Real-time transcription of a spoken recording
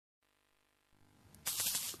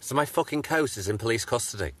So my fucking coat is in police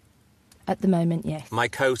custody? At the moment, yes. My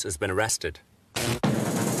coat has been arrested.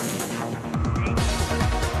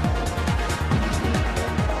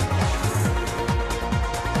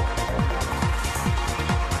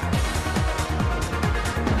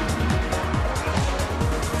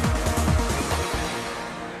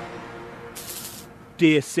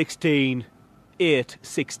 Day 16,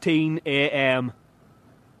 8:16 a.m.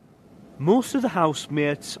 Most of the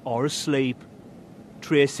housemates are asleep.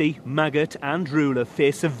 Tracy, Maggot and Ruler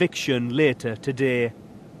face eviction later today.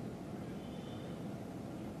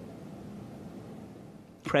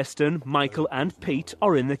 Preston, Michael and Pete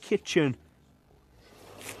are in the kitchen.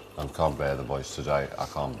 I can't bear the voice today. I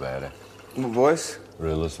can't bear it. What voice?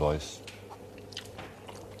 Ruler's voice.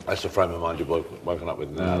 That's the frame of mind you're woken up with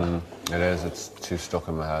now. It is. It's too stuck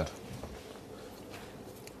in my head.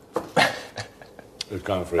 He's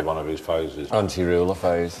going through one of his phases. Anti-Ruler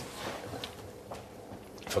phase.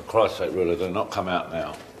 For Christ's sake, Ruler, do not come out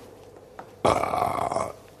now.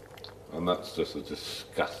 And that's just a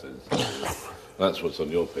disgusting... That's what's on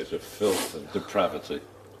your picture, filth and depravity.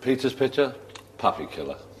 Peter's picture, puppy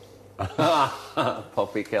killer.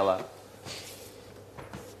 Puppy killer.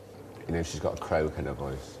 You know, she's got a croak in her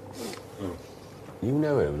voice. You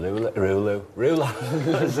know him,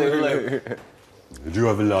 Rulu. Zulu. Did you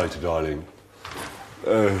have a lighter, darling?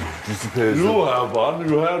 Disappears. You had one.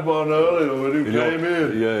 You had one earlier when you came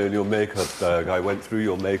in. Yeah, in your makeup bag. I went through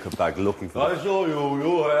your makeup bag looking for... I saw you.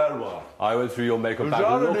 You had one. I went through your makeup Was bag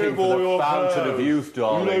that looking for the fountain of youth,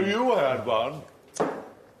 darling. You know you had one.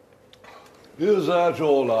 Is that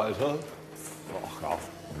your lighter? Fuck off,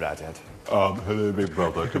 redhead. Hello, big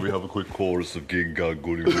brother. Can we have a quick chorus of ging gang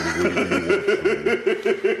goody goody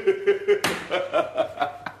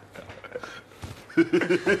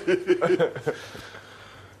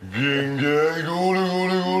Ging gang goody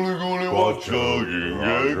goody watch out, ging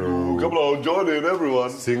gang. Come on, join in, everyone.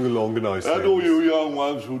 Sing along and I sing. And all you young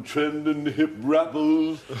ones who trend in hip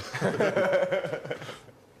rappers.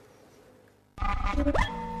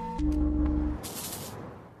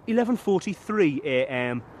 11:43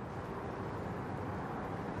 a.m.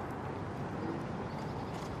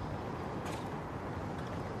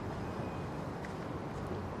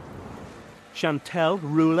 Chantel,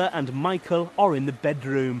 Ruler and Michael are in the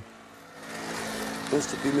bedroom.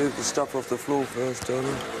 Best if you move the stuff off the floor first,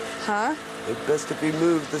 darling. Huh? It's best if you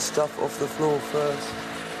move the stuff off the floor first.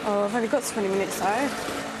 Oh, I've only got 20 minutes though.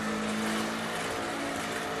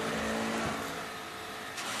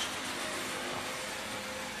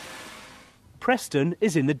 Preston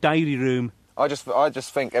is in the diary room. I just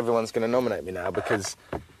think everyone's going to nominate me now because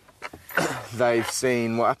they've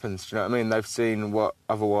seen what happens, do you know what I mean? They've seen what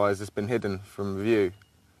otherwise has been hidden from view.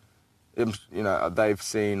 You know, they've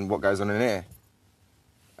seen what goes on in here.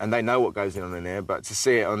 And they know what goes on in here, but to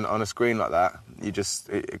see it on a screen like that, you just,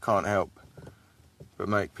 it can't help but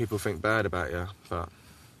make people think bad about you. But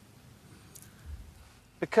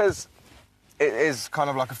because it is kind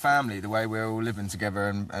of like a family, the way we're all living together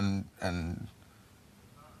and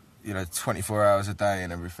you know, 24 hours a day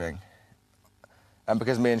and everything. And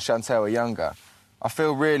because me and Chantel are younger, I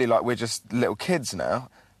feel really like we're just little kids now.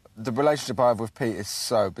 The relationship I have with Pete is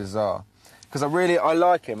so bizarre. Because I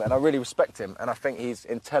like him and I really respect him and I think he's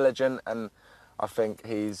intelligent and I think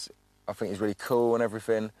he's really cool and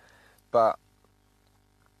everything. But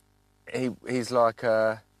he's like,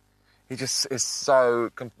 he just is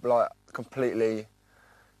so, completely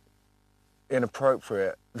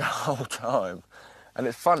inappropriate the whole time. And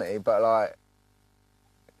it's funny, but, like,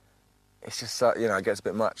 it's just, you know, it gets a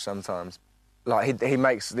bit much sometimes. Like, he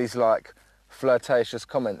makes these, like, flirtatious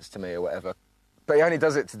comments to me or whatever. But he only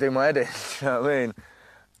does it to do my head in, you know what I mean?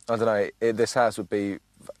 I don't know, this house would be,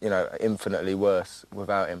 you know, infinitely worse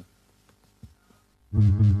without him.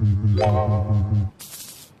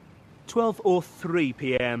 12:03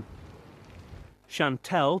 p.m.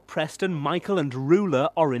 Chantel, Preston, Michael and Ruler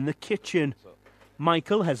are in the kitchen.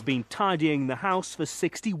 Michael has been tidying the house for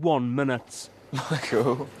 61 minutes.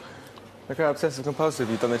 Michael, look how obsessive-compulsive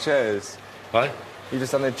you've done the chairs. Hey? You've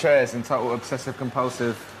just done the chairs in total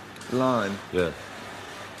obsessive-compulsive line. Yeah.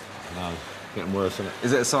 No, getting worse, isn't it?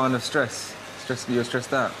 Is it a sign of stress? You're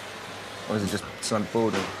stressed out? Or is it just some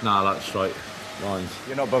boredom? No, I like straight lines.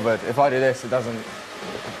 You're not bothered. If I do this, it doesn't...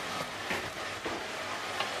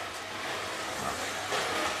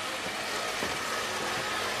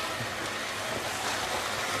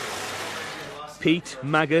 Pete,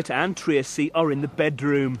 Maggot and Tracy are in the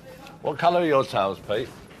bedroom. What colour are your towels, Pete?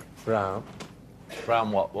 Brown.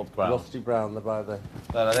 Brown what? What brown? Rusty brown, they're by the...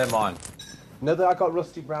 No, they're mine. No, I got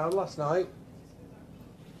rusty brown last night.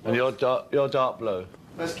 And you're dark blue?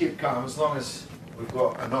 Let's keep calm, as long as We've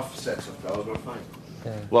got enough sets of towels, we're fine.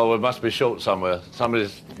 Yeah. Well, we must be short somewhere.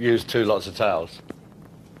 Somebody's used 2 lots of towels.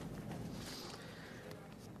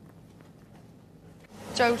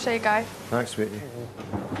 Joel, there you go. Thanks, sweetie.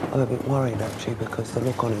 I'm a bit worried, actually, because the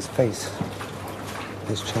look on his face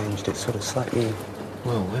has changed. It's sort of slightly...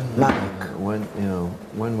 Well,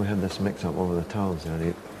 when we had this mix-up over the towels there,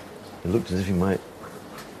 it looked as if he might,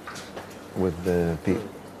 with Pete,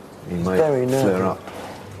 he might very flare nervous. up.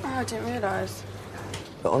 Oh, I didn't realise.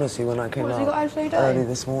 But honestly, when I came What, has he got out OCD? early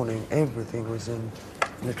this morning, everything was in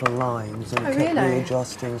little lines and Oh, kept really?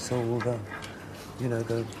 readjusting so all the,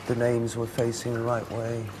 the names were facing the right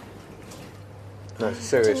way. No, it's a I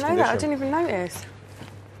serious didn't know condition. that. I didn't even notice.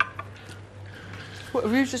 What,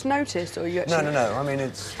 have you just noticed, or you actually... No. I mean,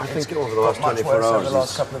 it's. I think it's over the last got much 24 worse over hours the last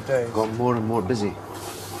it's couple of days. got more and more busy.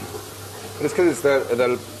 It's because it's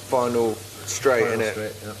the final straight, Final innit?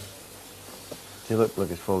 straight, yeah. See, look,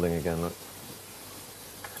 it's folding again, look.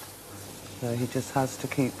 No, he just has to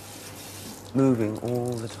keep moving all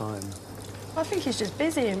the time. I think he's just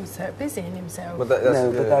busy in himself. But that's,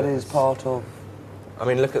 But that is part of. I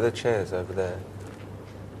mean, look at the chairs over there.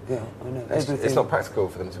 Yeah, I know. It's not practical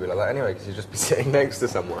for them to be like that anyway, because you'd just be sitting next to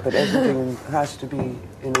someone. But everything has to be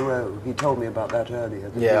in a row. He told me about that earlier.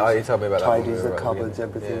 that Yeah, he he told me about that when we tidies were the at the cupboards,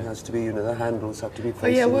 beginning. everything Yeah. has to be, the handles have to be Oh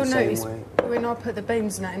facing yeah, we'll the same notice way. when I put the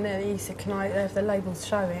beams and that in there. He said, "Can I have the labels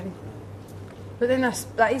showing?" But then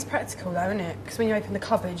that is practical, though, isn't it? Because when you open the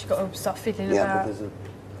cupboard, you've got to start fiddling Yeah, about. but there's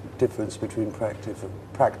a difference between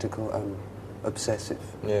practical and obsessive.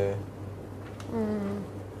 Yeah.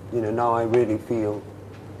 Now I really feel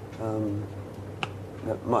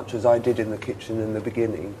that much as I did in the kitchen in the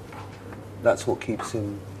beginning, that's what keeps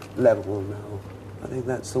him level now. I think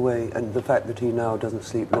that's the way, and the fact that he now doesn't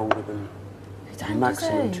sleep longer than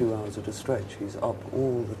maximum does he? 2 hours at a stretch. He's up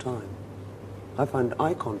all the time. I find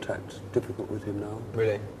eye contact difficult with him now.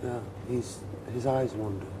 Really? Yeah, his eyes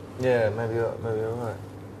wander. Yeah, maybe you're right.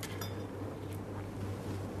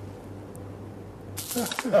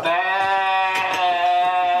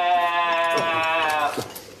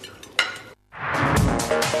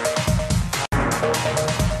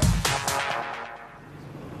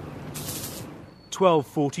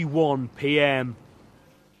 £12:41 p.m.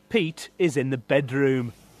 Pete is in the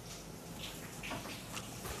bedroom.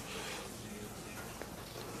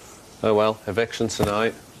 Oh well, eviction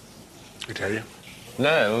tonight. I tell you.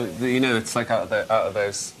 No, it's like out of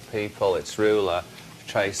those people, it's Ruler,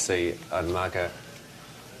 Tracy and Maggot.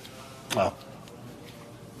 Oh.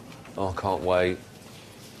 Oh, can't wait.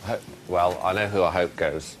 Well, I know who I hope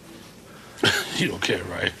goes. You don't care,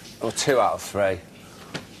 right? Well, 2 out of 3.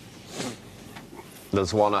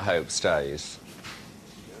 There's one I hope stays.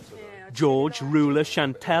 George, Ruler,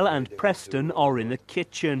 Chantel and Preston are in the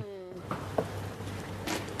kitchen.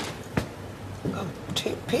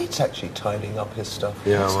 Pete's actually tidying up his stuff.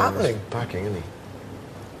 Yeah, What's happening? he's packing, isn't he?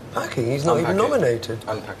 Packing? He's not even Unpacking. nominated.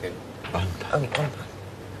 Unpacking. Unpacking.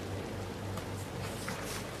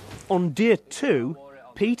 On day 2,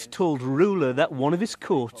 Pete told Ruler that one of his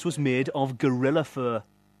coats was made of gorilla fur.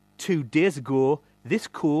 2 days ago, this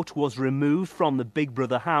coat was removed from the Big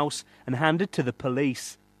Brother house and handed to the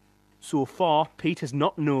police. So far, Pete has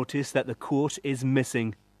not noticed that the coat is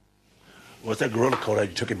missing. What's that gorilla coat?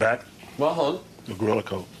 You took it back? What, hon? The gorilla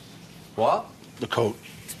coat. What? The coat.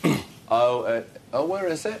 Where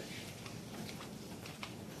is it?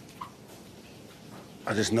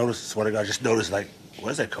 I just noticed, swear to God, like,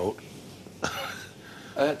 where's that coat?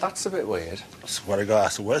 That's a bit weird. I swear to God, I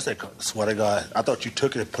said, where's that coat? I swear to God, I thought you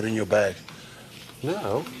took it and put it in your bag.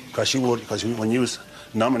 No. Because when you was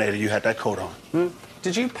nominated, you had that coat on.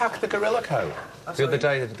 Did you pack the gorilla coat? The other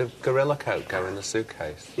day, did the gorilla coat go in the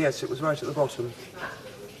suitcase? Yes, it was right at the bottom.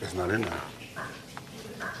 It's not in there.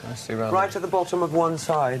 I see round Right at the bottom of one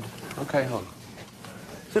side. Okay, hon.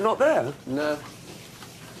 Is it not there? No.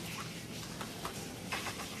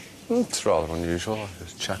 It's rather unusual. I'll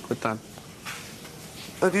just check with Dan.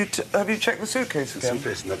 Have you checked the suitcase The again?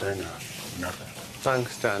 suitcase, nothing in there. Nothing.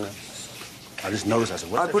 Thanks, Dennis. I just noticed, I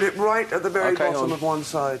said, what's I that? put it right at the very Okay, bottom hon. of one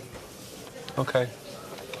side. Okay.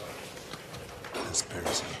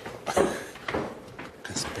 Conspiracy.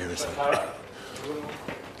 Conspiracy.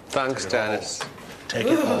 Thanks, Dennis. Take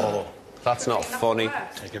it all. That's not funny.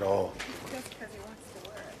 Take it all. Just because he wants to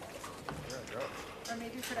wear it. Or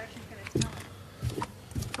maybe production's going to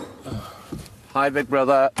tell him. Hi, Big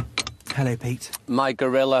Brother. Hello, Pete. My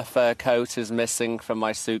gorilla fur coat is missing from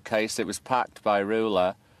my suitcase. It was packed by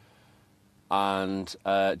Ruler. And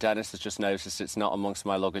Dennis has just noticed it's not amongst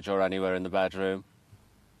my luggage or anywhere in the bedroom.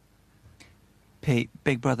 Pete,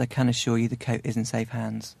 Big Brother can assure you the coat is in safe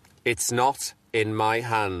hands. It's not. in my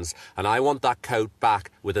hands, and I want that coat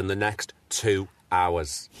back within the next 2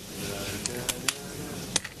 hours.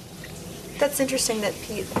 That's interesting that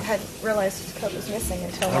Pete had realised his coat was missing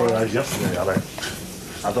until I realised yesterday.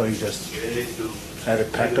 I thought he just had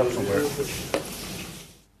it packed up somewhere.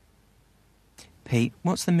 Pete,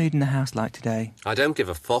 what's the mood in the house like today? I don't give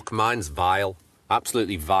a fuck. Mine's vile.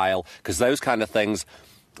 Absolutely vile. Because those kind of things,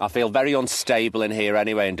 I feel very unstable in here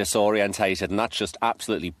anyway and disorientated, and that's just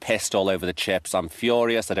absolutely pissed all over the chips. I'm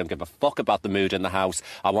furious. I don't give a fuck about the mood in the house.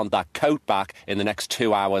 I want that coat back in the next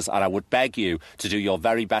 2 hours, and I would beg you to do your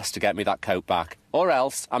very best to get me that coat back. Or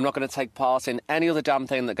else, I'm not going to take part in any other damn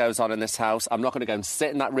thing that goes on in this house. I'm not going to go and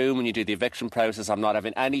sit in that room when you do the eviction process. I'm not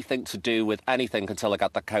having anything to do with anything until I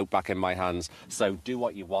got the coat back in my hands. So do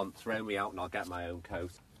what you want. Throw me out and I'll get my own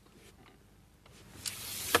coat.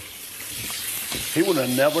 He would have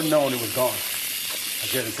never known it was gone. I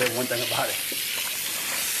didn't say one thing about it.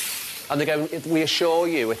 And they go, we assure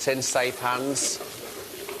you it's in safe hands.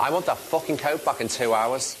 I want that fucking coat back in 2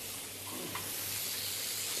 hours.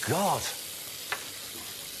 God.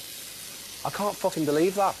 I can't fucking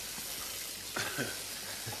believe that.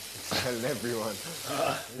 It's telling everyone.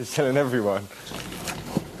 It's telling everyone.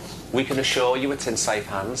 We can assure you it's in safe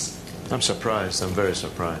hands. I'm surprised. I'm very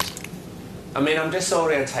surprised. I mean, I'm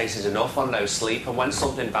disorientated enough on no sleep, and when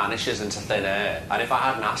something vanishes into thin air, and if I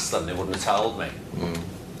hadn't asked them, they wouldn't have told me.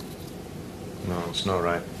 No, it's not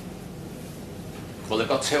right. Well, they've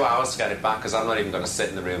got 2 hours to get it back, because I'm not even going to sit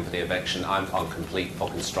in the room for the eviction. I'm on complete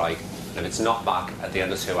fucking strike. And if it's not back at the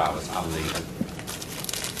end of 2 hours, I'm leaving.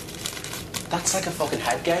 That's like a fucking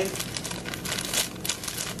head game.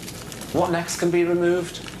 What next can be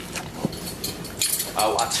removed?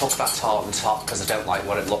 Oh, I took that tartan top because I don't like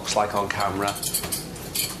what it looks like on camera.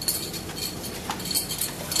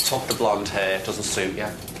 Took the blonde hair, it doesn't suit you.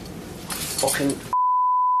 Fucking...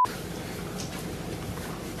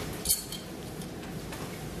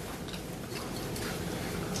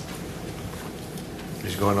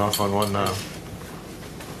 He's going off on one now.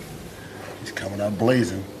 He's coming out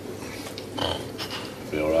blazing.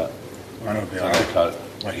 Be all right. I know, be all right.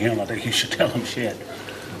 Like him, I think you should tell him shit.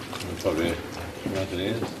 Probably. Imagine he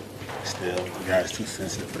is. Still, the guy's too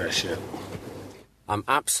sensitive for that shit. I'm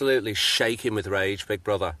absolutely shaking with rage, big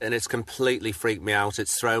brother, and it's completely freaked me out.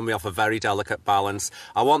 It's thrown me off a very delicate balance.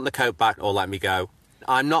 I want the coat back or let me go.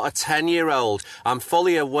 I'm not a 10-year-old. I'm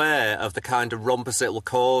fully aware of the kind of rumpus it'll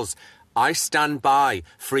cause. I stand by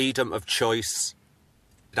freedom of choice.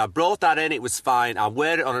 I brought that in, it was fine. I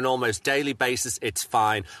wear it on an almost daily basis, it's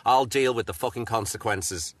fine. I'll deal with the fucking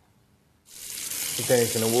consequences. He's saying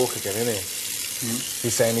he's going to walk again, isn't he?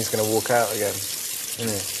 He's saying he's going to walk out again, isn't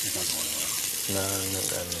he? He's not going No, he's not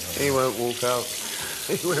going anywhere. He won't walk out.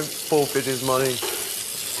 He won't forfeit his money.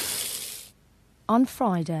 On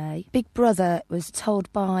Friday, Big Brother was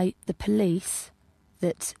told by the police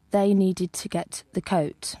that they needed to get the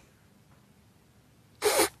coat.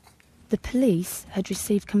 The police had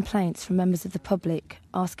received complaints from members of the public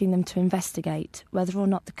asking them to investigate whether or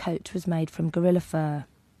not the coat was made from gorilla fur.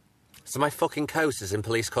 So my fucking coat is in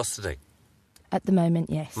police custody? At the moment,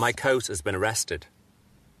 yes. My coat has been arrested.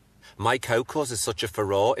 My coat causes such a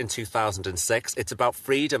furore in 2006. It's about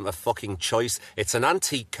freedom of fucking choice. It's an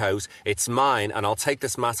antique coat, it's mine, and I'll take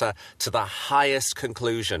this matter to the highest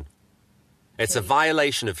conclusion. It's a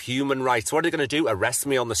violation of human rights. What are they going to do? Arrest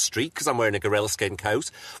me on the street because I'm wearing a gorilla skin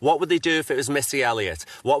coat? What would they do if it was Missy Elliott?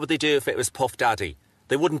 What would they do if it was Puff Daddy?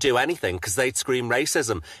 They wouldn't do anything because they'd scream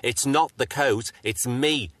racism. It's not the coat, it's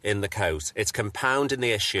me in the coat. It's compounding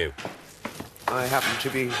the issue. I happen to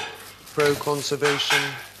be pro-conservation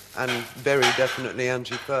and very definitely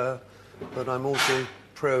anti-fur, but I'm also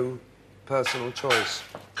pro-personal choice.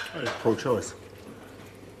 Pro-choice.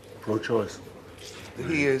 Pro-choice.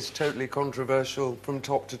 He is totally controversial from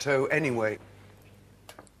top to toe anyway.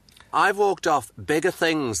 I've walked off bigger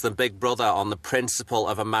things than Big Brother on the principle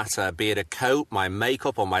of a matter, be it a coat, my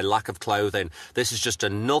makeup or my lack of clothing. This is just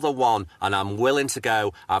another one and I'm willing to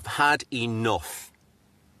go. I've had enough.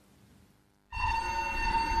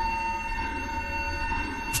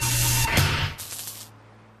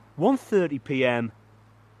 1:30 p.m.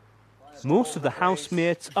 Most of the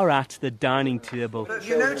housemates are at the dining table. But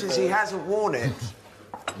you notice he hasn't worn it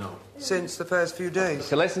since the first few days.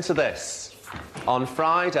 So listen to this. On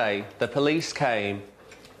Friday, the police came.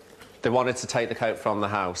 They wanted to take the coat from the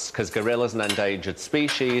house because gorilla's an endangered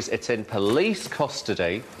species. It's in police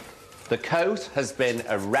custody. The coat has been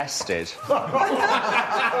arrested.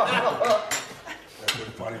 That's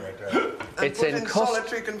pretty funny right there. And put in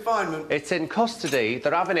solitary confinement. It's in custody.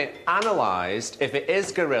 They're having it analysed. If it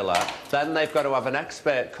is gorilla, then they've got to have an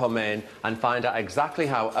expert come in and find out exactly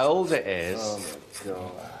how old it is. Oh, my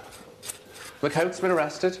God. McCoat's been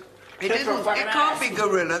arrested. It can't be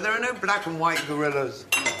gorilla. There are no black and white gorillas.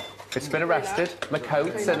 It's been arrested.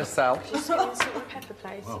 McCoat's in a cell. Just sort of pepper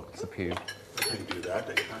place. Oh, it's a pew. I can't do that.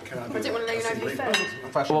 I I didn't want to let you know if you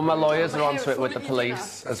failed. Well, my lawyers are onto it with the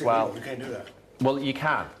police as well. You can't do that. Well, you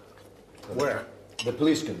can. Where? The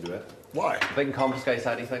police can do it. Why? They can confiscate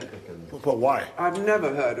anything. But why? I've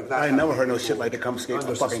never heard of that. I ain't never heard no shit like that confiscate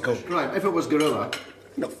a fucking coat. Crime. If it was gorilla,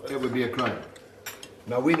 it would be a crime.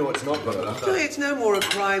 Now we know it's not gorilla. No, it's no more a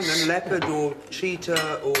crime than leopard or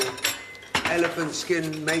cheetah or elephant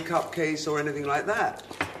skin makeup case or anything like that.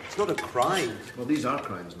 It's not a crime. Well, these are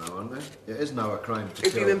crimes now, aren't they? It is now a crime to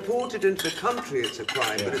If kill. you import it into the country, it's a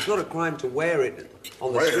crime, but it's not a crime to wear it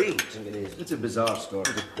on the street. It's a bizarre story.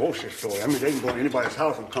 It's a bullshit story. I mean, they can go to anybody's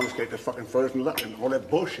house and confiscate their fucking furs and all that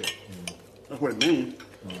bullshit. That's what it means.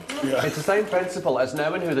 Yeah. It's the same principle as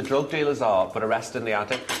knowing who the drug dealers are, but arresting the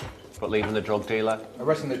addict, but leaving the drug dealer.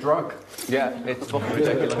 Arresting the drug? Yeah, it's fucking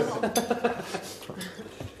ridiculous.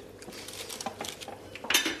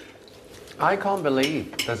 I can't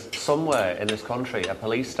believe there's somewhere in this country a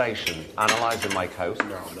police station analysing my coat.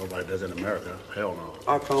 No, nobody does in America. Hell no.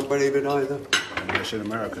 I can't believe it either. Unless in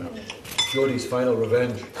America. Jodie's final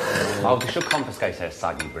revenge. Oh, they should confiscate her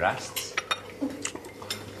saggy breasts.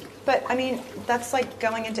 But, I mean, that's like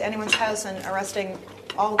going into anyone's house and arresting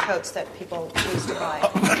all coats that people choose to buy.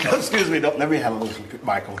 Excuse me, let me have a little,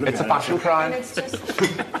 Michael. It's a fashion crime. And it's just,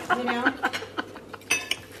 you know...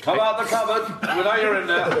 Come out the cupboard. We know you're in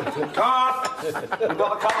there. Come on. We've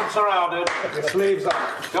got the cupboard surrounded. Sleeves up.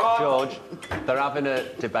 Come on. George, they're having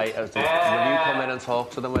a debate. Will you come in and talk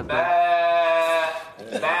to them with me? Yeah,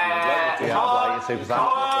 I'd like you to,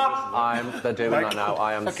 because they're doing that now.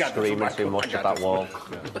 I am screaming too much at that wall.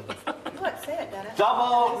 What? Say it, Dennis.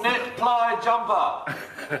 Double knit ply jumper.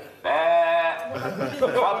 Come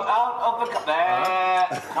out of the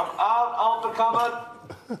cupboard. Come out of the cupboard.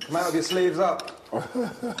 Come out with your sleeves up.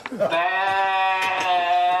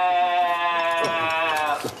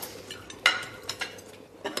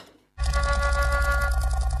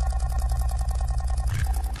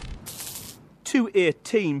 Two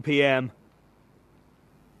 2:18 p.m.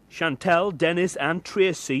 Chantal, Dennis and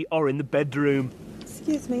Tracy are in the bedroom.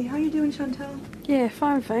 Excuse me, how are you doing, Chantal? Yeah,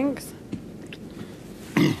 fine, thanks.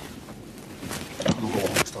 I'm going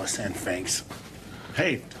to start saying thanks.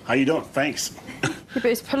 Hey, how you doing? Thanks. Yeah, but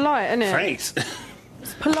it's polite, isn't it? Thanks.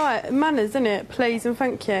 It's polite manners, isn't it? Please and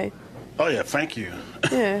thank you. Oh, yeah, thank you.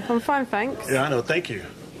 Yeah, I'm fine, thanks. Yeah, I know, thank you.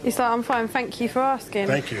 It's like, I'm fine, thank you for asking.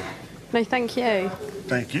 Thank you. No, thank you.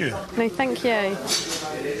 Thank you. No, thank you.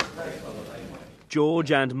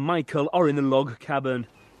 George and Michael are in the log cabin.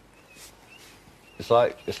 It's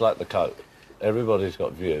like the coat. Everybody's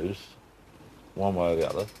got views, one way or the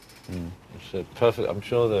other. It's perfect. I'm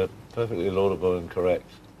sure they're perfectly laudable and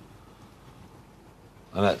correct,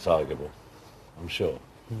 and that's arguable. I'm sure.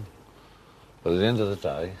 But at the end of the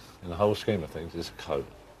day, in the whole scheme of things, it's a coat.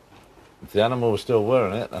 If the animal was still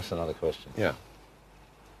wearing it, that's another question. Yeah.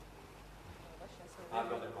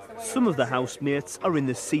 Some of the housemates are in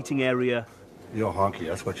the seating area. You're honky,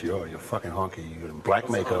 that's what you are. You're fucking honky. You're in black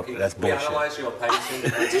makeup, that's bullshit. We analyse your painting.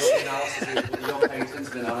 Your painting's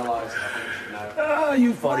been analysed, I think you should know. Ah,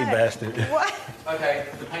 you funny bastard. What? Okay,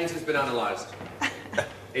 the painting's been analysed.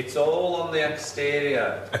 It's all on the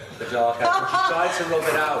exterior, the dark edge. When she tried to rub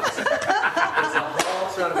it out, there's a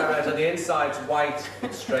heart around the red, and the inside's white,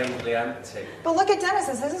 but strangely empty. But look at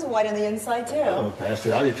Dennis's. This is white on the inside, too. Oh,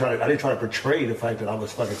 bastard! I didn't try to portray the fact that I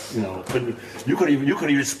was fucking, you know. You could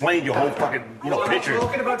even explain your whole fucking, picture. I'm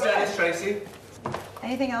talking about Dennis, Tracy.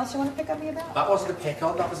 Anything else you want to pick on me about? That wasn't a pick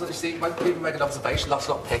on. That was, you see, when people make an observation, that's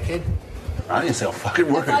not picking. I didn't say a fucking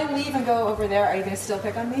word. If I leave and go over there, are you going to still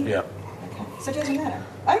pick on me? Yeah. Okay. So it doesn't matter.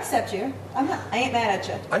 I accept you. I ain't mad at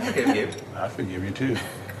you. I forgive you. I forgive you too.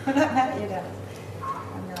 I'm not mad at you, Dennis.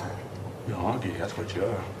 I'm not. You're honky. That's what you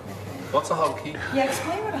are. What's a honky? Yeah,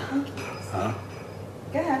 explain what a honky is. Huh?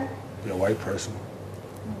 Go ahead. You're a white person.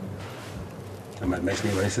 And that makes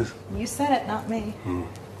me racist? You said it, not me. You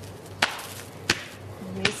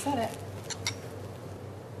said it.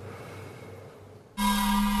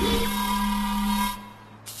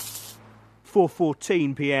 Four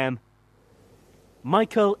 4:14 p.m.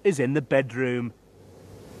 Michael is in the bedroom.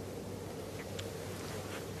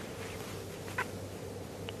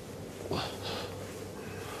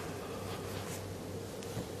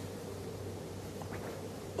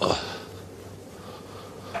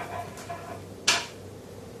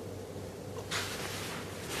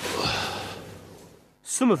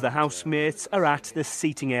 Some of the housemates are at the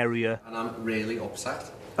seating area. And I'm really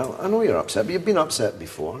upset. Oh, I know you're upset, but you've been upset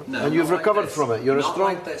before. No, and you've not recovered like this. from it. You're not a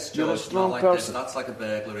strong, like this, you're a George, strong not like person. This. That's like a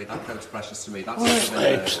burglary. That coat's precious to me. That's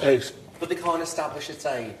Apes. But they can't establish its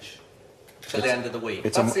age till the end of the week.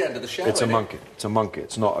 It's That's the end of the show. It's a isn't monkey. It's a monkey.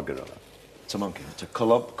 It's not a gorilla. It's a monkey. It's a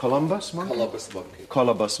Columbus monkey? Columbus monkey.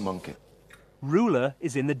 Columbus monkey. Ruler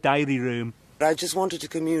is in the diary room. I just wanted to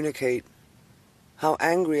communicate how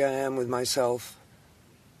angry I am with myself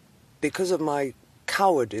because of my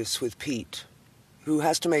cowardice with Pete, who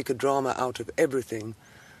has to make a drama out of everything,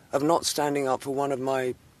 of not standing up for one of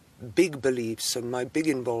my big beliefs and my big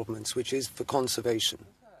involvements, which is for conservation.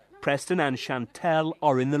 Preston and Chantel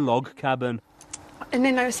are in the log cabin. And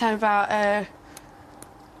then they were saying about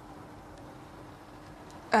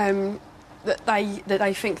that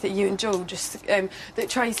they think that you and Joel just that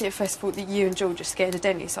Tracy at first thought that you and Joel just scared of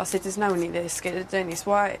Dennis. I said, there's no one in there scared of Dennis.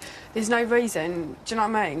 Why? There's no reason. Do you know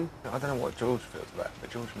what I mean? I don't know what George feels about it, but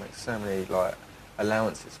George makes so many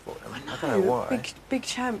allowances for him. I don't know why. Big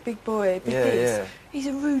champ, big boy, big Yeah, this. yeah. He's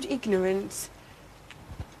a rude ignorance.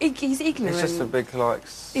 He's ignorant. He's just a big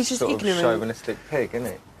He's just sort ignorant. of chauvinistic pig,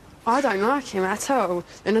 isn't he? I don't like him at all,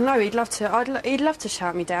 and I know he'd love to. He'd love to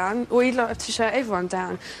shout me down, or he'd love to shout everyone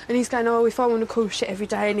down. And he's going, "Oh, if I want to call shit every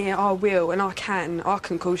day in here, I will, and I can. I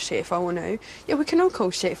can call shit if I want to. Yeah, we can all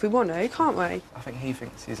call shit if we want to, can't we?" I think he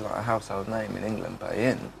thinks he's like a household name in England, but he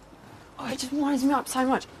isn't. Oh, it just winds me up so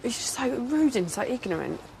much. He's just so rude and so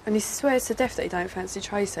ignorant, and he swears to death that he don't fancy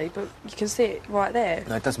Tracy, but you can see it right there.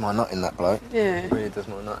 No, he does my nut in, that bloke. Yeah. He really does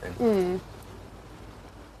my nut in.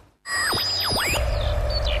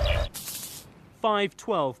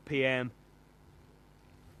 5:12 p.m.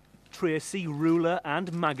 Tracy, Ruler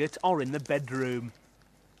and Maggot are in the bedroom.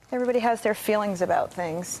 Everybody has their feelings about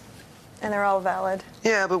things, and they're all valid.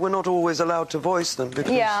 Yeah, but we're not always allowed to voice them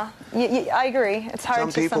because Yeah, I agree. It's hard some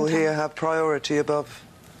to people sometimes. here have priority above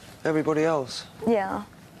everybody else. Yeah,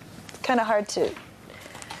 it's kind of hard to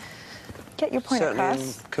get your point Certainly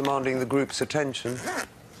across. in commanding the group's attention.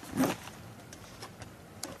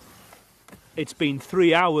 It's been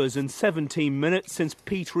 3 hours and 17 minutes since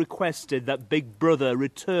Pete requested that Big Brother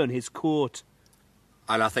return his coat.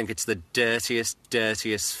 And I think it's the dirtiest,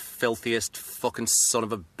 filthiest fucking son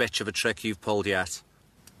of a bitch of a trick you've pulled yet.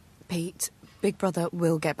 Pete, Big Brother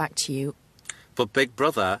will get back to you. But Big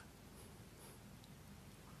Brother,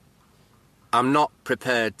 I'm not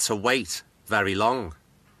prepared to wait very long.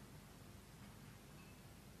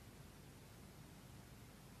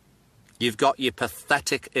 You've got your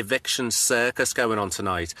pathetic eviction circus going on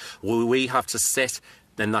tonight. We have to sit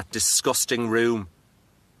in that disgusting room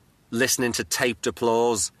listening to taped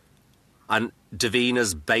applause and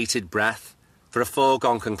Davina's bated breath for a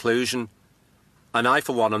foregone conclusion. And I,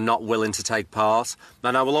 for one, am not willing to take part.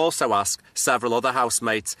 And I will also ask several other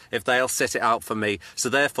housemates if they'll sit it out for me. So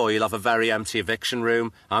therefore, you'll have a very empty eviction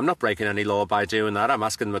room. I'm not breaking any law by doing that. I'm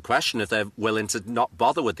asking them a question if they're willing to not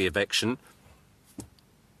bother with the eviction.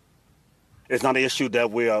 It's not an issue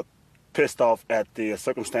that we are pissed off at the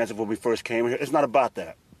circumstances when we first came here. It's not about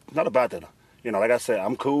that. It's not about that. You know, like I said,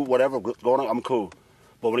 I'm cool, whatever going on, I'm cool.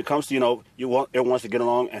 But when it comes to, you want everyone to get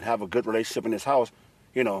along and have a good relationship in this house,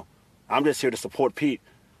 I'm just here to support Pete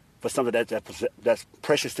for something that's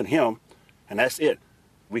precious to him, and that's it.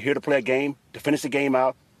 We're here to play a game, to finish the game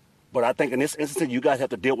out. But I think in this instance, you guys have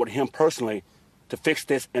to deal with him personally to fix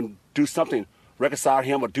this and do something, reconcile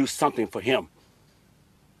him or do something for him.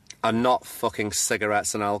 And not fucking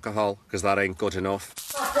cigarettes and alcohol, because that ain't good enough.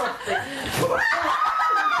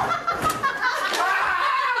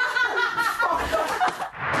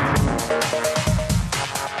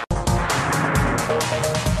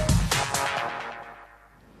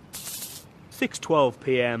 (6:12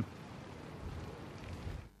 p.m)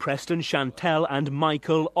 Preston, Chantel and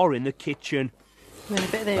Michael are in the kitchen.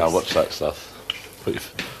 Now watch that stuff.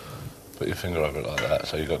 Put your finger over it like that,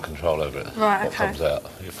 so you've got control over it. Right, what okay. comes out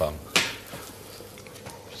of your thumb.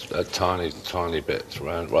 Just tiny bits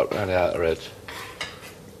right round the outer edge.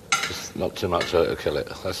 Just not too much to kill it.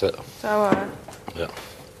 That's it. So, Yeah.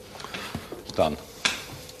 It's done.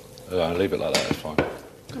 Leave it like that, it's fine.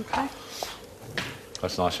 okay.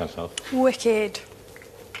 That's nice, Chantal. Wicked.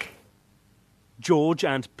 George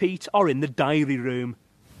and Pete are in the diary room.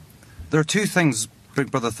 There are two things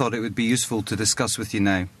Big Brother thought it would be useful to discuss with you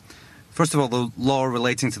now. First of all, the law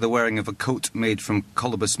relating to the wearing of a coat made from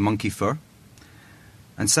Colobus monkey fur.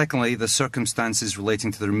 And secondly, the circumstances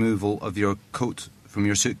relating to the removal of your coat from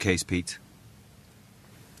your suitcase, Pete.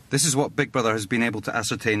 This is what Big Brother has been able to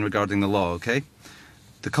ascertain regarding the law, okay?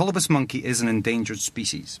 The Colobus monkey is an endangered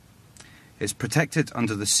species. It's protected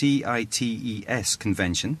under the CITES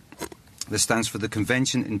Convention, This stands for the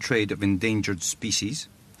Convention in Trade of Endangered Species.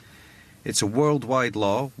 It's a worldwide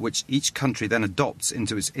law which each country then adopts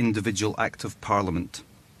into its individual Act of Parliament.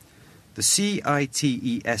 The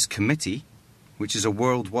CITES Committee, which is a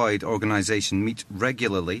worldwide organisation, meet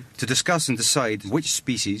regularly to discuss and decide which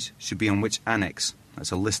species should be on which annex.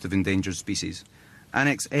 That's a list of endangered species.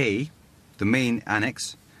 Annex A, the main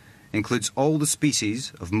annex, includes all the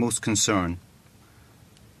species of most concern,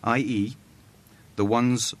 i.e., the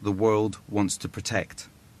ones the world wants to protect.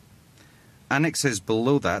 Annexes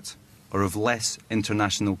below that are of less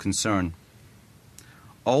international concern.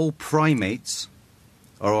 All primates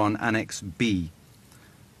are on Annex B,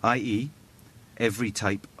 i.e., every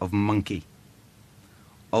type of monkey.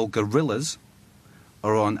 All gorillas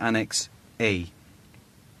are on Annex A.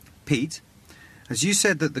 Pete, as you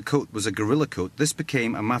said that the coat was a gorilla coat, this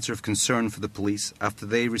became a matter of concern for the police after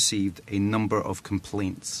they received a number of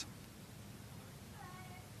complaints.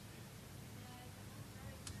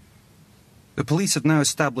 The police have now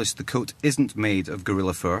established the coat isn't made of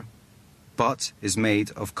gorilla fur, but is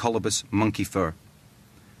made of colobus monkey fur.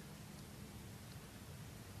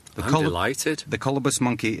 I'm delighted. The colobus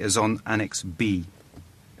monkey is on Annex B.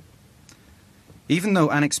 Even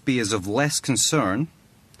though Annex B is of less concern,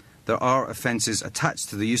 there are offences attached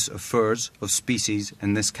to the use of furs of species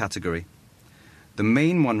in this category. The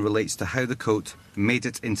main one relates to how the coat made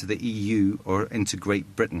it into the EU or into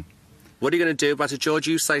Great Britain. What are you going to do about it, George?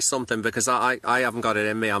 You say something, because I haven't got it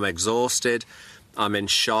in me. I'm exhausted, I'm in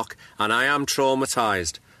shock, and I am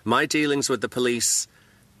traumatised. My dealings with the police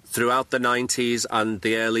throughout the 90s and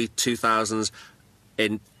the early 2000s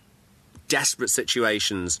in desperate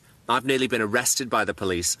situations. I've nearly been arrested by the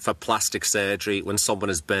police for plastic surgery when someone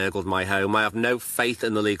has burgled my home. I have no faith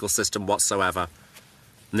in the legal system whatsoever.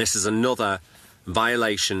 And this is another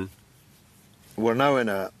violation. We're now in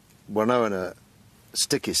a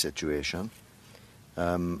sticky situation.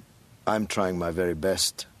 I'm trying my very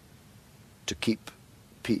best to keep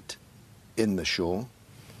Pete in the show.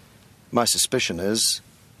 My suspicion is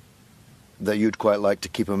that you'd quite like to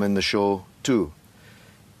keep him in the show too.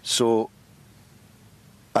 So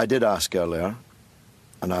I did ask earlier,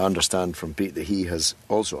 and I understand from Pete that he has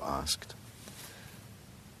also asked,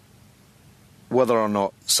 whether or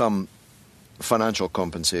not some financial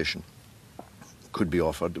compensation could be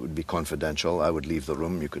offered. It would be confidential. I would leave the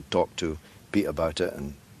room. You could talk to Pete about it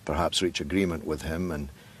and perhaps reach agreement with him and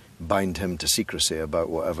bind him to secrecy about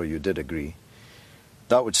whatever you did agree.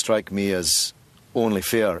 That would strike me as only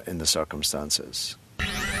fair in the circumstances.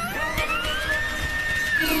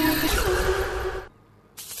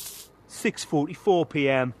 6:44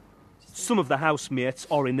 p.m. Some of the housemates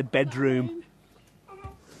are in the bedroom.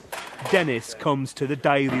 Dennis comes to the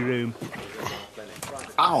diary room.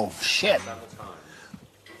 Oh, shit.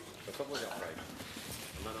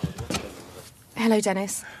 Hello,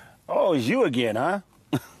 Dennis. Oh, it's you again, huh?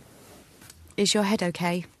 Is your head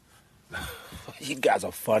okay? You guys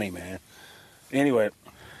are funny, man. Anyway,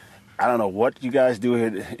 I don't know what you guys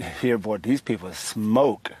do here, but these people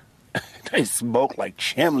smoke. They smoke like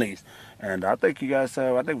chimneys. And I think you guys,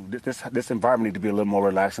 I think this environment needs to be a little more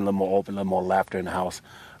relaxed, a little more open, a little more laughter in the house.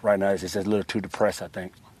 Right now, it's just a little too depressed, I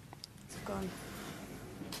think. It's gone.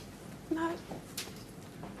 No.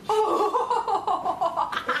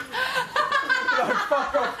 Oh! No,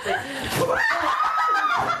 fuck off.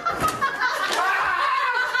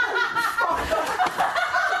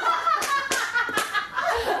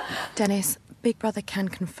 Dennis, Big Brother can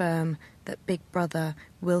confirm that Big Brother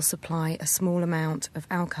will supply a small amount of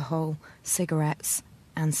alcohol, cigarettes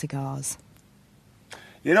and cigars.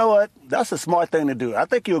 You know what? That's a smart thing to do. I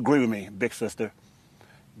think you agree with me, big sister,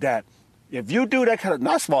 that if you do that kind of,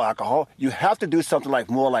 not small alcohol, you have to do something like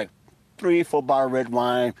more like 3-4 bottles of red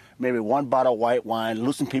wine, maybe 1 bottle of white wine,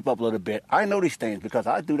 loosen people up a little bit. I know these things because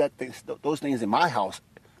I do those things in my house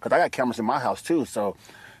because I got cameras in my house too. So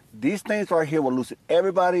these things right here will loosen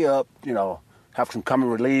everybody up, you know, have some comic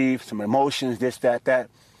relief, some emotions, this, that.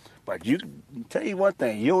 But you tell you one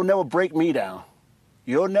thing, you'll never break me down.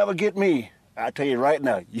 You'll never get me. I tell you right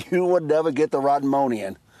now, you will never get the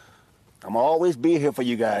Rodmonian. I'm always be here for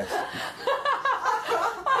you guys.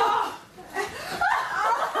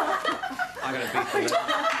 I'm gonna beat you.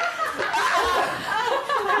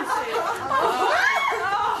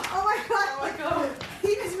 Oh my god! He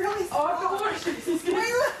is really small. Oh, I've got worse things.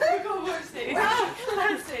 I've got worse things.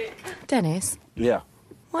 Classic. Dennis? Yeah.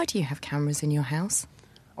 Why do you have cameras in your house?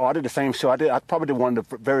 Oh, I did the same show. I probably did one of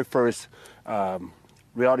the very first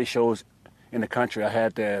reality shows in the country. I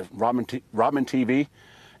had the Rodman TV,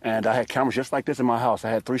 and I had cameras just like this in my house. I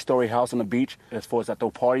had a 3-story house on the beach. As far as I throw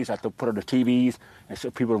parties, I throw put on the TVs and show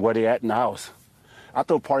people where they at in the house. I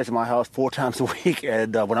throw parties in my house 4 times a week,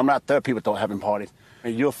 and when I'm not there, people don't having parties.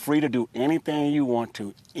 And you're free to do anything you want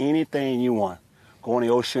to, anything you want. Go on the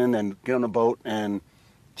ocean and get on a boat and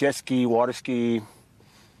jet ski, water ski,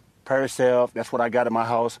 parasail. That's what I got in my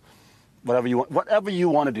house. Whatever you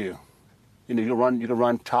want to do. You know, you can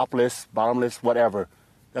run topless, bottomless, whatever.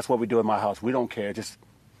 That's what we do in my house. We don't care. Just,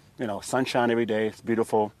 you know, sunshine every day. It's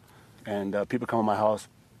beautiful. And people come to my house.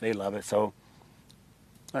 They love it. So,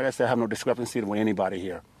 like I said, I have no discrepancy with anybody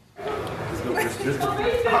here.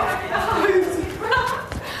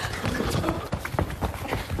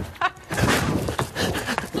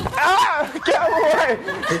 Ah! Get away!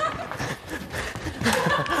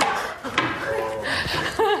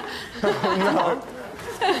 Oh, no.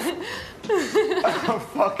 Oh,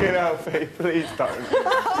 fucking hell, Pete, please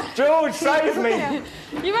don't. George, save me!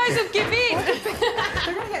 You might as well give in.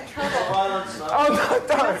 They're going to get in trouble. Oh, no,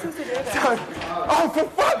 don't. Oh, for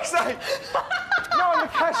fuck's sake! Not on the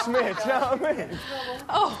cashmere, do you know what I mean?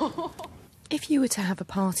 Oh. If you were to have a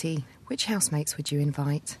party, which housemates would you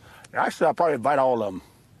invite? Actually, I'd probably invite all of them.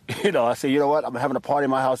 You know, I say, you know what, I'm having a party in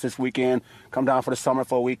my house this weekend. Come down for the summer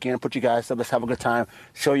for a weekend, put you guys up, let's have a good time.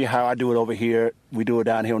 Show you how I do it over here. We do it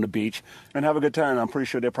down here on the beach. And have a good time. I'm pretty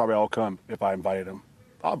sure they'll probably all come if I invited them.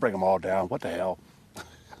 I'll bring them all down. What the hell?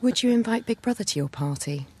 Would you invite Big Brother to your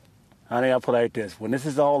party? Honey, I'll put it like this. When this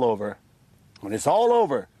is all over, and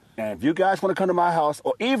if you guys want to come to my house,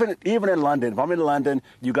 or even in London, if I'm in London,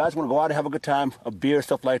 you guys want to go out and have a good time, a beer,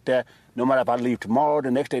 stuff like that, no matter if I leave tomorrow,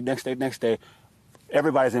 the next day,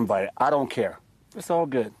 everybody's invited. I don't care. It's all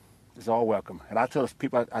good. It's all welcome. And I tell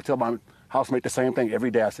my housemate the same thing every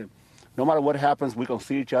day. I said, no matter what happens, we're going to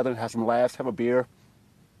see each other, have some laughs, have a beer.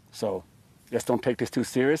 So just don't take this too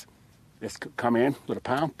serious. Just come in with a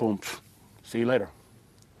pound, boom, see you later.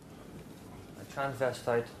 A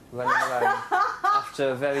transvestite running around after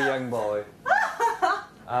a very young boy.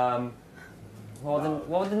 What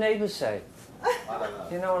would the neighbours say? I don't know.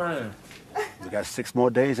 You know what I mean? We got 6 more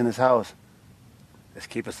days in this house. Let's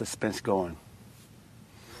keep a suspense going.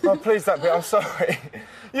 Oh, please don't be. I'm sorry.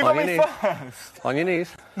 You got me first. On your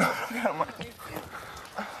knees. No, no,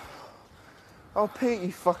 oh, Pete,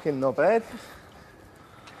 you fucking knobhead.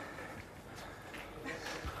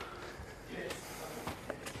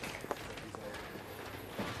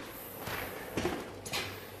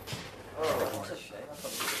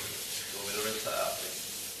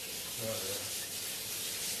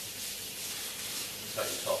 Take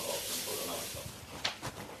your top off and put another top.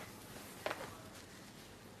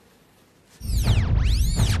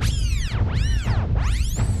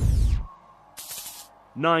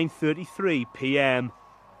 9:33 p.m.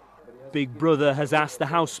 Big Brother has asked the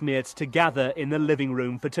housemates to gather in the living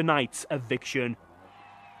room for tonight's eviction.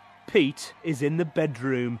 Pete is in the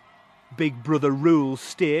bedroom. Big Brother rules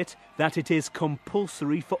state that it is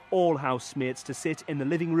compulsory for all housemates to sit in the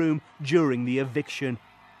living room during the eviction.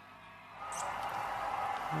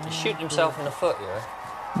 He's shooting himself in the foot, yeah?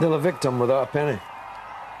 They'll evict him without a penny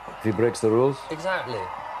if he breaks the rules. Exactly.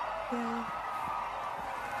 Yeah.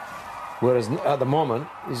 Whereas at the moment,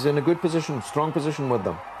 he's in a good position, strong position with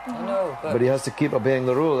them. I know, But he has to keep obeying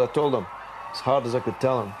the rules. I told him, as hard as I could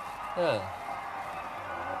tell him. Yeah.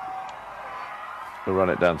 We'll run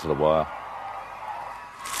it down to the wire.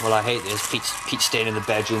 Well, I hate this. Pete's staying in the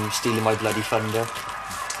bedroom, stealing my bloody thunder.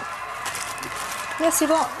 Yes, you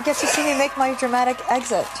don't get to see me make my dramatic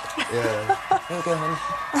exit. Yeah. Okay, honey.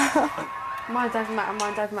 Mine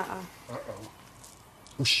don't matter. Uh-oh.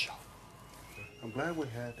 Whoosh. I'm glad we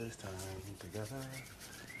had this time together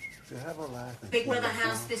to have a laugh. Big Brother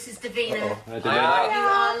House, this is Davina. Hi. You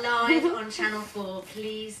are live on Channel 4.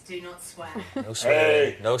 Please do not swear. No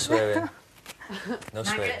swearing. No swearing. No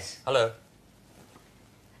swearing. Maggot. Hello.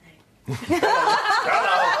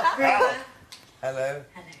 Hello. Hello.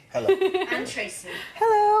 Hello. And Tracy.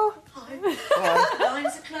 Hello. Hi.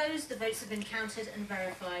 Lines are closed, the votes have been counted and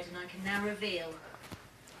verified, and I can now reveal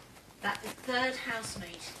that the third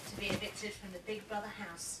housemate to be evicted from the Big Brother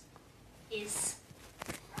house is...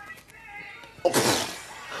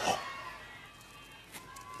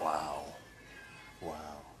 Wow.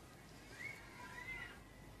 Wow.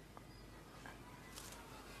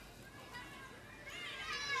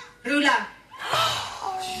 Rula.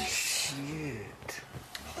 Oh, shit.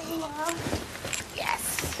 Yes.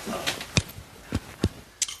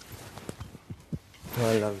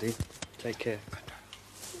 Bye, lovely. Take care.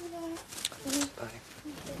 Bye.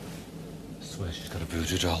 I swear she's got a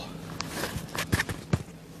voodoo doll.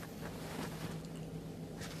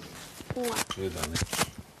 Good, darling.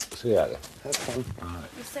 See you later. Have fun. All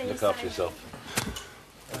right. You say Look you're after saying- yourself.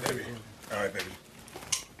 Baby. All right, baby.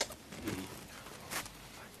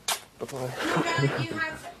 Bye-bye. You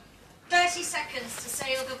have 30 seconds to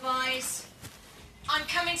say your goodbyes. I'm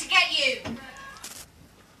coming to get you.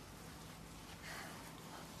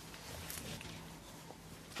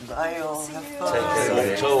 Bye, all. Have Take fun.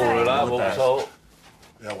 care. Walk tall.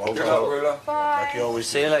 Yeah, walk Good tall. luck, Ruler. Bye. Like you always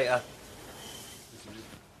See you later.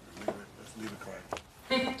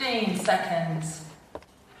 15 seconds.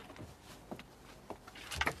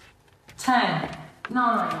 10,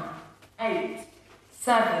 9, 8,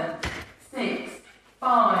 7, 6,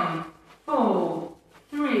 5, 4,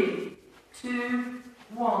 3, 2,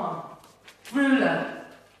 1. Ruler,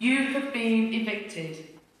 you have been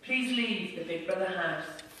evicted. Please leave the Big Brother house.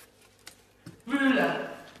 Ruler,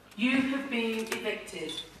 you have been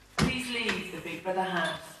evicted. Please leave the Big Brother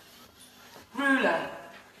house. Ruler,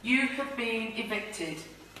 you have been evicted.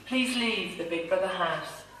 Please leave the Big Brother house.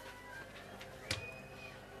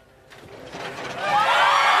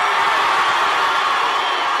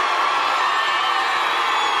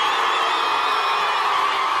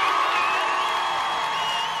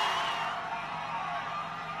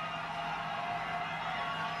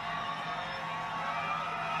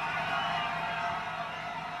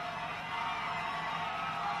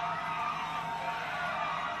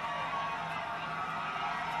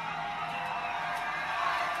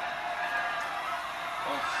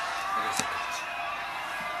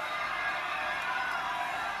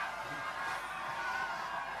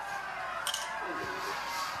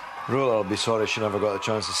 Rula will be sorry she never got the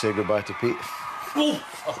chance to say goodbye to Pete.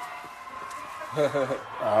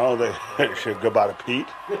 I don't think she said goodbye to Pete.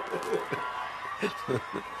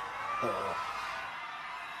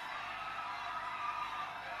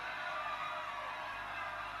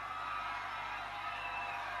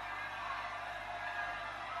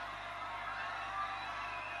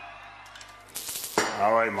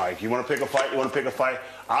 All right, Mike. You want to pick a fight? You want to pick a fight?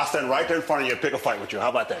 I'll stand right there in front of you and pick a fight with you. How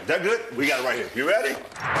about that? Is that good? We got it right here. You ready?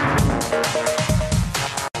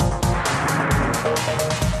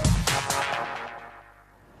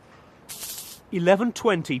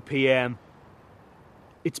 11:20 p.m.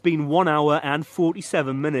 It's been 1 hour and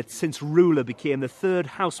 47 minutes since Ruler became the third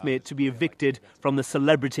housemate to be evicted from the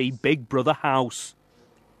celebrity Big Brother house.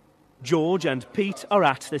 George and Pete are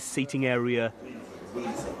at the seating area.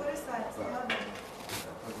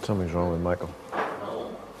 Something's wrong with Michael.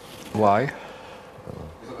 Why?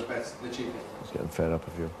 He's getting fed up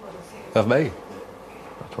of you. Of me?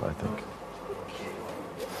 That's what I think.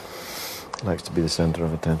 He likes to be the centre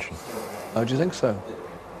of attention. How do you think so?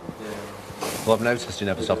 Well, I've noticed he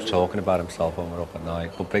never stops talking about himself when we're up at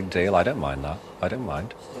night. But big deal, I don't mind that. I don't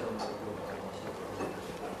mind.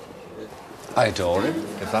 I adore him.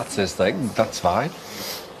 If that's his thing, that's fine.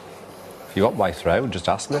 If you want my throne, just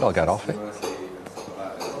ask me, I'll get off it.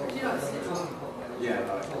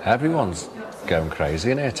 Everyone's going crazy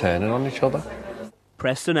in here, turning on each other.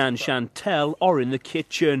 Preston and Chantel are in the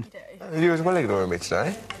kitchen. He was well ignoring me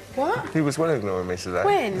today. What? He was well ignoring me today.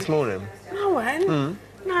 When? This morning. No, when? Mm.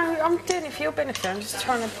 No, I'm doing it for your benefit. I'm just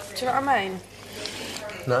trying to. Do you know what I mean?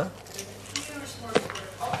 No?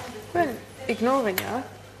 When ignoring you.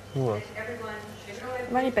 What?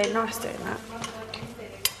 I'm only being nice doing that.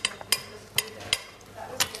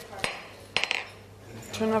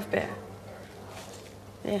 Do you want another bit?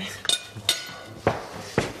 Yeah.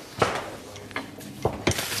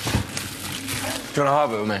 Do you want to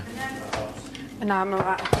harbour with me? No, I'm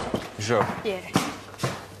alright. You sure? Yeah.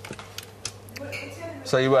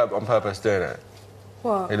 So you were on purpose doing it?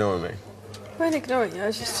 What? Ignoring me? I wasn't ignoring you. I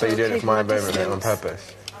was just. So you did it for my environment on distance.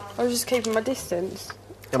 purpose? I was just keeping my distance.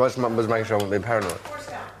 I was making sure I wasn't being paranoid.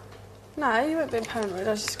 No, you weren't being paranoid.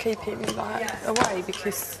 I was just keeping like away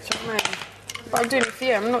because. Do you know what I mean? But I'm doing it for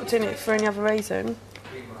you. I'm not doing it for any other reason.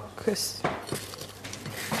 Because.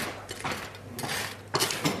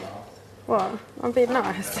 What? I'm being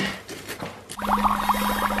nice.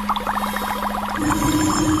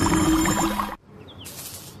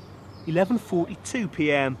 (11:42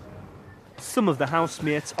 p.m. Some of the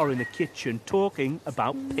housemates are in the kitchen talking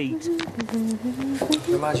about Pete.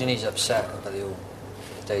 I imagine he's upset about the whole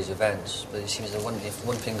day's events, but it seems that if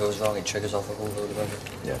one thing goes wrong, it triggers off a whole load of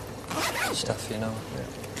other stuff, you know. Yeah.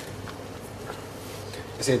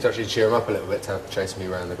 It seemed to actually cheer him up a little bit to chase me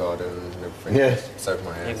around the garden and everything. Yeah. Soak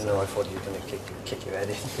my hair. Even though I thought you were going to kick your head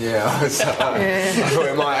in. Yeah, I thought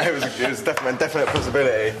it might. It was definitely a definite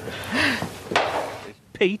possibility.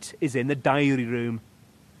 Pete is in the diary room.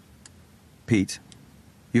 Pete,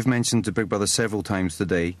 you've mentioned to Big Brother several times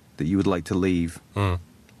today that you would like to leave.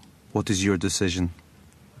 What is your decision?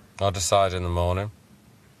 I'll decide in the morning.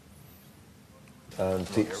 And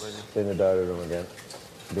Pete's in the diary room again,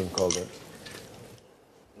 being called in.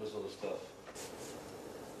 This sort of stuff.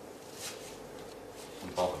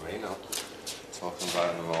 Doesn't bother me, no. Talking about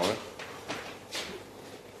it in the morning.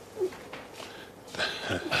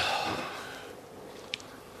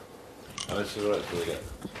 How many cigarettes do we get?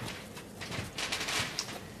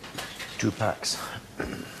 2 packs.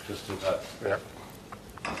 Just 2 packs? Yeah.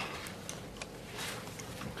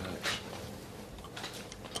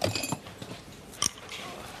 Okay.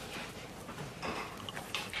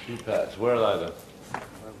 2 packs. Where are they then?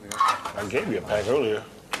 I gave you a pack earlier.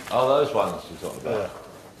 Oh, those ones you're talking about? Yeah.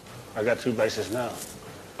 I got 2 bases now.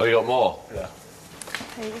 Oh, you got more? Yeah.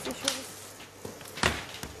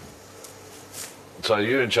 So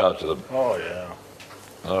you're in charge of them? Oh,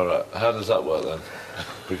 yeah. All right. How does that work then?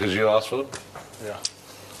 Because you asked for them? Yeah.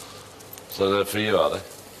 So they're for you, are they?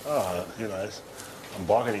 Oh, I'm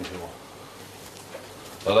bargaining to them.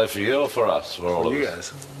 Are they for you or for us? For all of you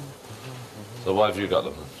us? guys. So why have you got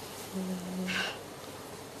them?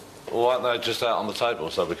 Well, why aren't they just out on the table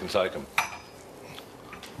so we can take them?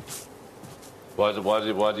 Why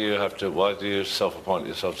do you self-appoint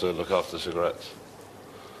yourself to look after cigarettes?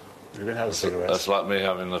 You can have cigarettes. That's like me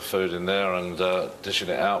having the food in there and dishing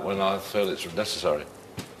it out when I feel it's necessary.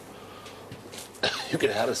 You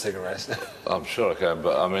can have the cigarettes. I'm sure I can,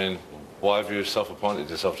 but I mean, why have you self-appointed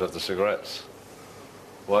yourself to have the cigarettes?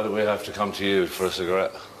 Why do we have to come to you for a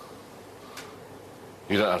cigarette?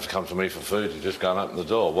 You don't have to come to me for food, you just go and open the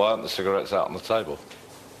door. Why aren't the cigarettes out on the table?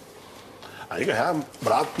 You can have them,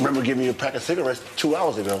 but I remember giving you a pack of cigarettes 2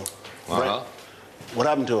 hours ago. Uh-huh. What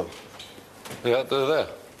happened to them? Yeah, they're there.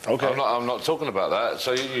 Okay. I'm not talking about that.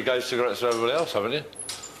 So you gave cigarettes to everybody else, haven't you?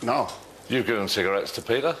 No. You've given cigarettes to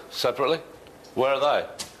Peter, separately? Where are they?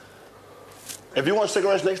 If you want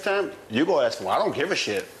cigarettes next time, you go ask for them. I don't give a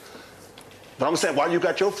shit. But I'm saying, why you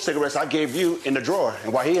got your cigarettes I gave you in the drawer,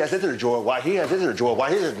 and why he has it in the drawer, why he has it in the drawer, why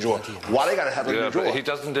he has it in the drawer, why they got to have it in the drawer? But he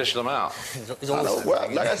doesn't dish them out. I know. Well,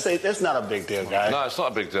 like I say, it's not a big deal, guys. No, it's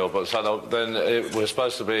not a big deal, but so then we're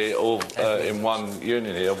supposed to be all in one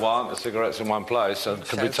union here. Why aren't the cigarettes in one place and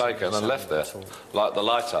can be taken and left there, like the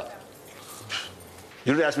lighter?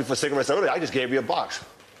 You didn't ask me for cigarettes earlier. I just gave you a box.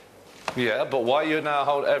 Yeah, but why you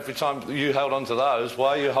now every time you held on to those,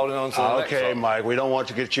 why are you holding on to the next one? Okay, Mike, we don't want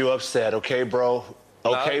to get you upset, okay, bro?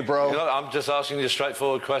 Okay, No, bro? You know, I'm just asking you a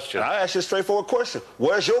straightforward question. I asked you a straightforward question.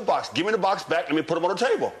 Where's your box? Give me the box back. Let me put them on the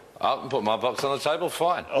table. I can put my box on the table,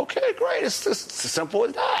 fine. Okay, great. It's just as simple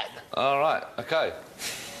as that. All right, okay.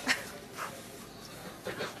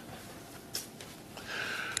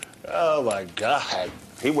 Oh, my God.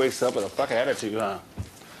 He wakes up with a fucking attitude, huh?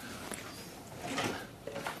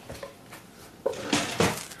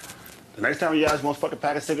 The next time you guys want a fucking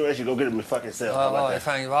pack of cigarettes, you go get them in fucking self. Oh,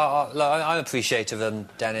 thank you. Look, I'm appreciative of them,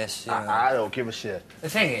 Dennis. You know. I don't give a shit. The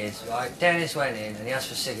thing is, right, Dennis went in and he asked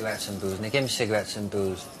for cigarettes and booze, and they gave him cigarettes and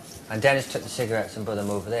booze. And Dennis took the cigarettes and put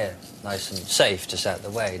them over there, nice and safe, just out of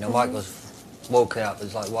the way. You know, Mike was woken up,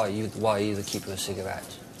 was like, why are you the keeper of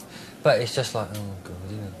cigarettes? But it's just like, oh, God,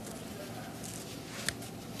 you know.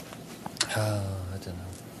 Oh, I don't know.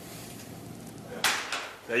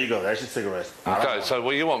 There you go. That's your cigarettes. Okay, so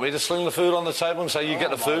you want me to sling the food on the table and say you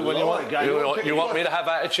get the food when you want? You want me to have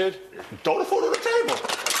attitude? Throw the food on the table.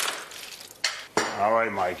 All right,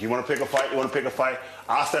 Mike. You want to pick a fight? You want to pick a fight?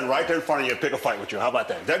 I'll stand right there in front of you and pick a fight with you. How about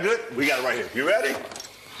that? Is that good? We got it right here. You ready?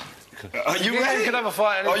 Are you ready? You can have a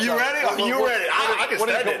fight. Are you ready? Are you ready? I can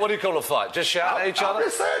stand it. What do you call a fight? Just shout at each other? I'm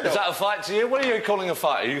just saying, Is that a fight to you? What are you calling a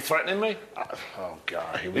fight? Are you threatening me? Oh,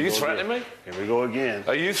 God. Are you threatening me? Here we go again.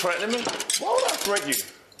 Are you threatening me? Why would I threaten you?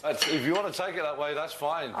 If you want to take it that way, that's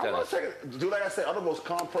fine, I'm Dennis. not taking, do like I said, I'm the most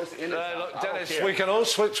calm person in this house. Look, I don't Dennis, care. we can all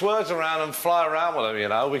switch words around and fly around with them, you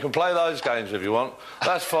know. We can play those games if you want.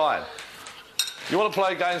 That's fine. You want to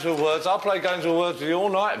play games with words? I'll play games with words with you all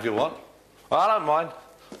night if you want. I don't mind.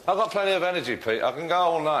 I've got plenty of energy, Pete. I can go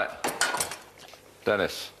all night.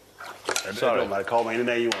 Dennis. It Sorry. don't matter. Call me any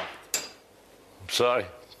name you want. I'm sorry.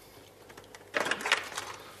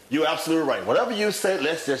 You're absolutely right. Whatever you say,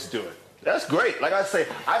 let's just do it. That's great. Like I say,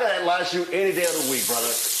 I can analyze you any day of the week,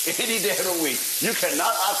 brother. Any day of the week. You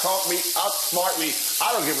cannot out-talk me, outsmart me.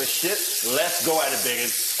 I don't give a shit. Let's go at it, biggin.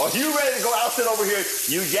 Are you ready to go? I'll sit over here.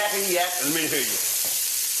 You yak and yak, and let me hear you.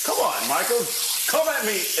 Come on, Michael. Come at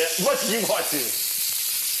me as much as you want to.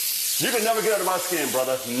 You can never get under my skin,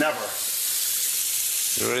 brother. Never.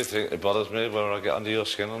 You really think it bothers me whether I get under your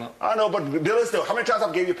skin or not? I know, but Billy, still, how many times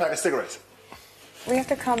I've gave you a pack of cigarettes? We have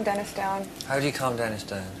to calm Dennis down. How do you calm Dennis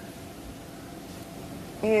down?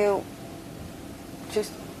 You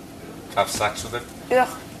just... Have sex with him?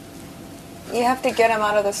 Ugh. You have to get him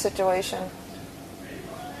out of this situation.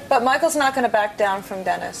 But Michael's not going to back down from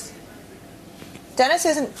Dennis. Dennis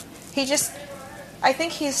isn't... He just... I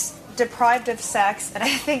think he's deprived of sex, and I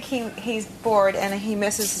think he's bored and he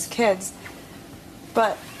misses his kids.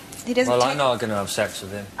 But he doesn't. Well, I'm not going to have sex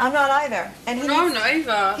with him. I'm not either. And he No, needs, not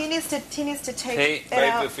either. He needs to take Pete, it maybe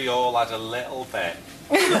out. if we all had a little bit.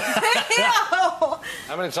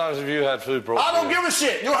 How many times have you had food brought I to don't you? give a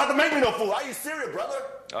shit. You don't have to make me no food. Are you serious, brother?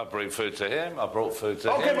 I bring food to him, I brought food to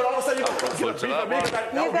him. Okay, but all of a sudden you I brought food to that one.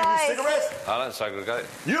 that would give you cigarettes? I don't segregate.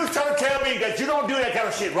 You trying to tell me that you don't do that kind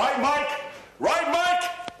of shit, right, Mike? Right, Mike?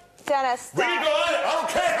 Dennis, We can go at it. I don't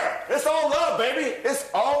care. It's all love, baby. It's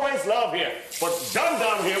always love here. But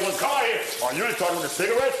dum-dum here with car here. Are you in charge with the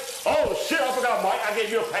cigarettes? Oh, shit, I forgot, Mike. I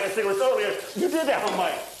gave you a pack of cigarettes earlier. You did that, huh,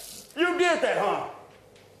 Mike? You did that, huh?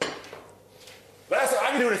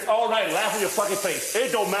 I can do this all night and laugh in your fucking face.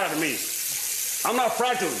 It don't matter to me. I'm not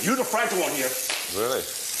fragile. You're the fragile one here. Really?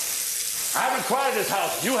 I haven't cried in this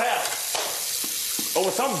house. You have.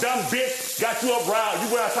 Over some dumb bitch got you up riled. You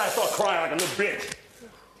went outside and started crying like a little bitch.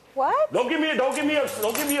 What? Don't give me a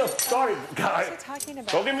started guy. What's he talking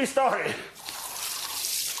about? Don't get me started.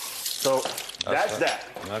 So that's that.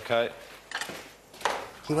 Okay.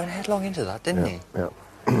 He went headlong into that, didn't he? Yeah.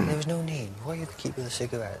 There was no need. Why you keep with the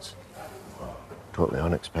cigarettes? Totally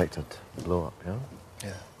unexpected blow up, yeah?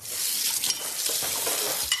 Yeah.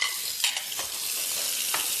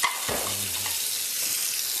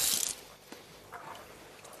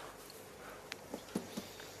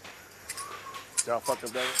 Y'all fucked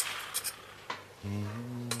up, David?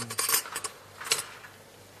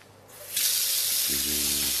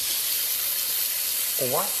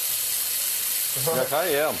 What?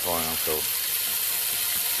 Okay, yeah, I'm fine, I'm cool.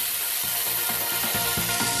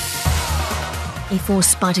 E4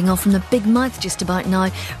 spouting off from the big mouth just about now.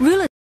 Ruler